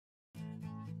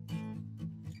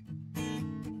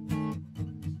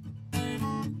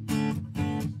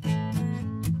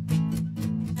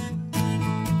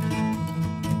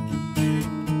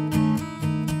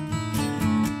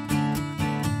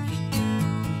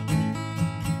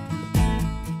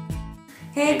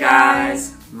Hey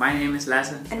guys! My name is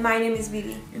Lasse. And my name is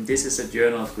Vivi. And this is a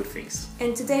journal of good things.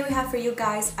 And today we have for you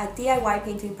guys a DIY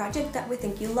painting project that we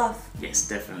think you love. Yes,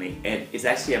 definitely. And it's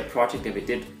actually a project that we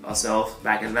did ourselves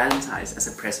back at Valentine's as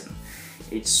a present.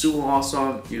 It's super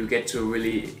awesome. You get to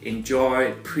really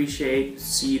enjoy, appreciate,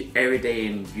 see it every day,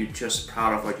 and you're just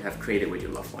proud of what you have created with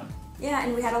your loved one. Yeah,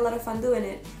 and we had a lot of fun doing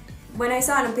it. When I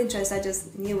saw it on Pinterest, I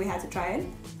just knew we had to try it.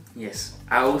 Yes,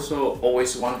 I also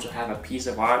always wanted to have a piece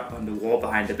of art on the wall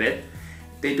behind the bed.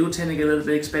 They do tend to get a little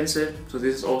bit expensive, so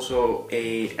this is also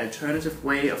an alternative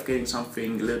way of getting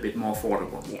something a little bit more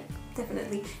affordable. Yeah,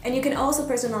 definitely. And you can also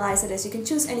personalize it, as you can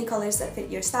choose any colors that fit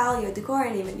your style, your decor,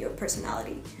 and even your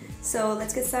personality. So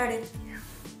let's get started.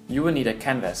 You will need a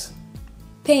canvas,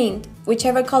 Paint,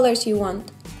 whichever colors you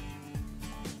want.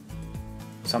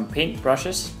 some paint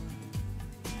brushes,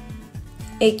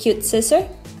 A cute scissor.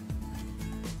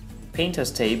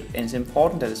 painter's tape, and it's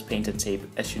important that it's painted tape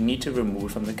as you need to remove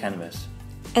it from the canvas.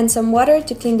 And some water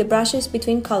to clean the brushes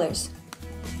between colors.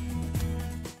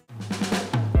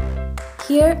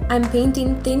 Here I'm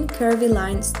painting thin curvy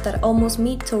lines that almost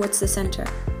meet towards the center.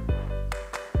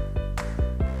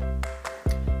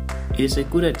 It is a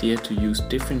good idea to use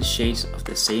different shades of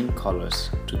the same colors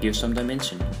to give some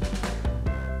dimension.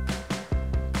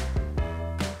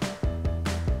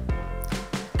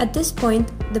 At this point,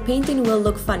 the painting will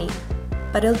look funny,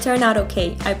 but it'll turn out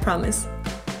okay, I promise.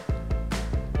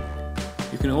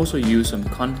 You can also use some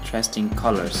contrasting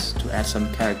colors to add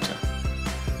some character.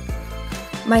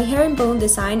 My herringbone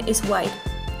design is white,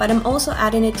 but I'm also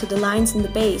adding it to the lines in the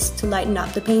base to lighten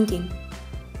up the painting.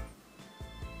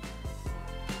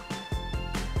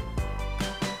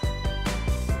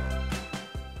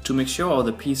 To make sure all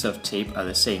the pieces of tape are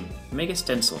the same, make a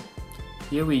stencil.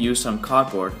 Here we use some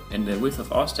cardboard, and the width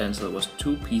of our stencil was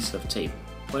 2 pieces of tape,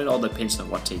 but it all depends on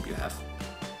what tape you have.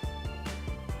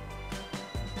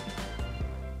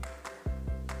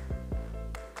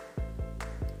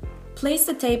 Place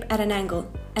the tape at an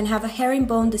angle and have a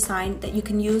herringbone design that you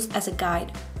can use as a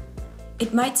guide.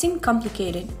 It might seem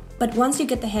complicated, but once you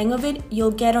get the hang of it,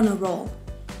 you'll get on a roll.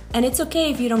 And it's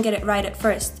okay if you don't get it right at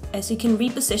first, as you can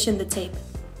reposition the tape.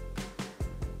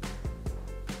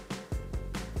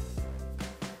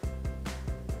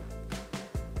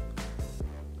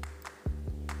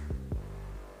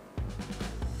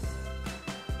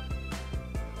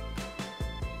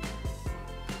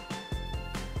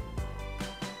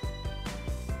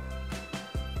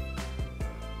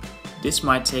 This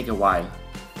might take a while,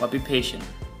 but be patient.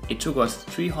 It took us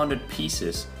 300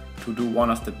 pieces to do one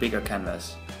of the bigger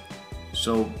canvas.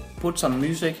 So put some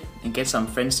music and get some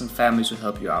friends and family to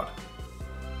help you out.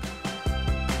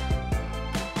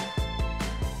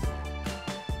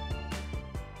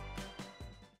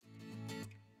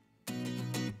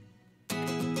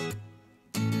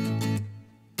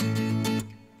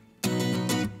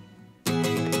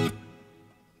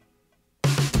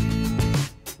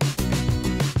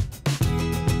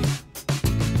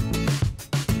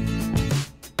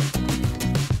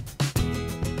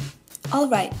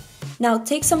 Alright, now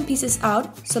take some pieces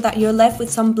out so that you're left with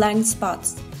some blank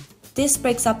spots. This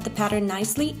breaks up the pattern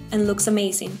nicely and looks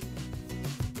amazing.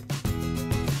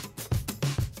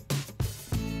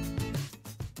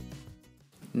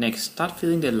 Next, start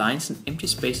filling the lines and empty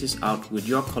spaces out with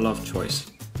your color of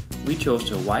choice. We chose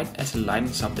the white as it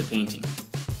lightens up the painting.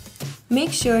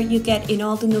 Make sure you get in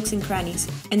all the nooks and crannies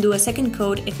and do a second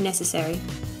coat if necessary.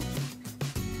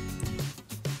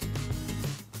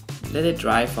 Let it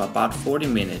dry for about 40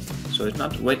 minutes, so it's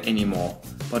not wet anymore,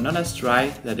 but not as dry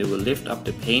that it will lift up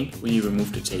the paint when you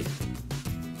remove the tape.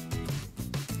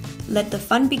 Let the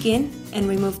fun begin and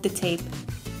remove the tape.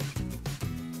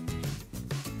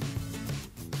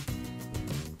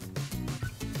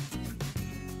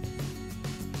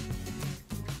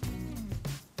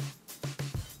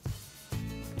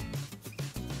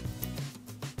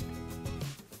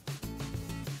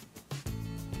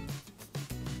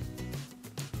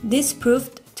 This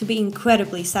proved to be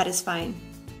incredibly satisfying.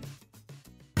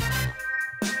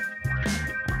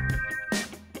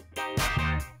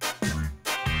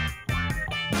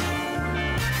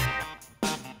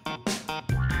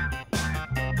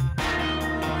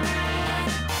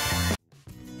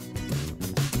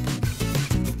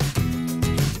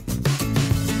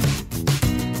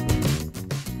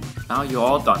 Now you're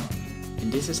all done,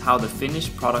 and this is how the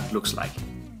finished product looks like.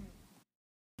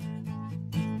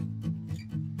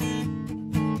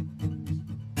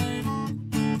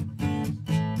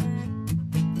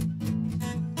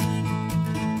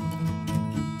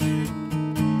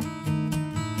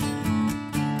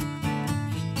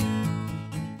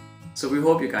 So we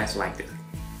hope you guys liked it.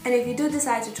 And if you do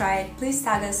decide to try it, please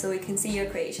tag us so we can see your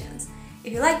creations.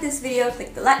 If you like this video,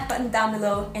 click the like button down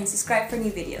below and subscribe for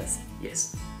new videos.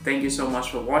 Yes, thank you so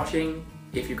much for watching.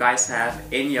 If you guys have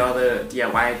any other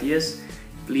DIY ideas,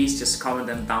 please just comment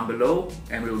them down below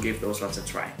and we will give those ones a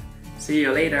try. See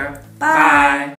you later. Bye. Bye.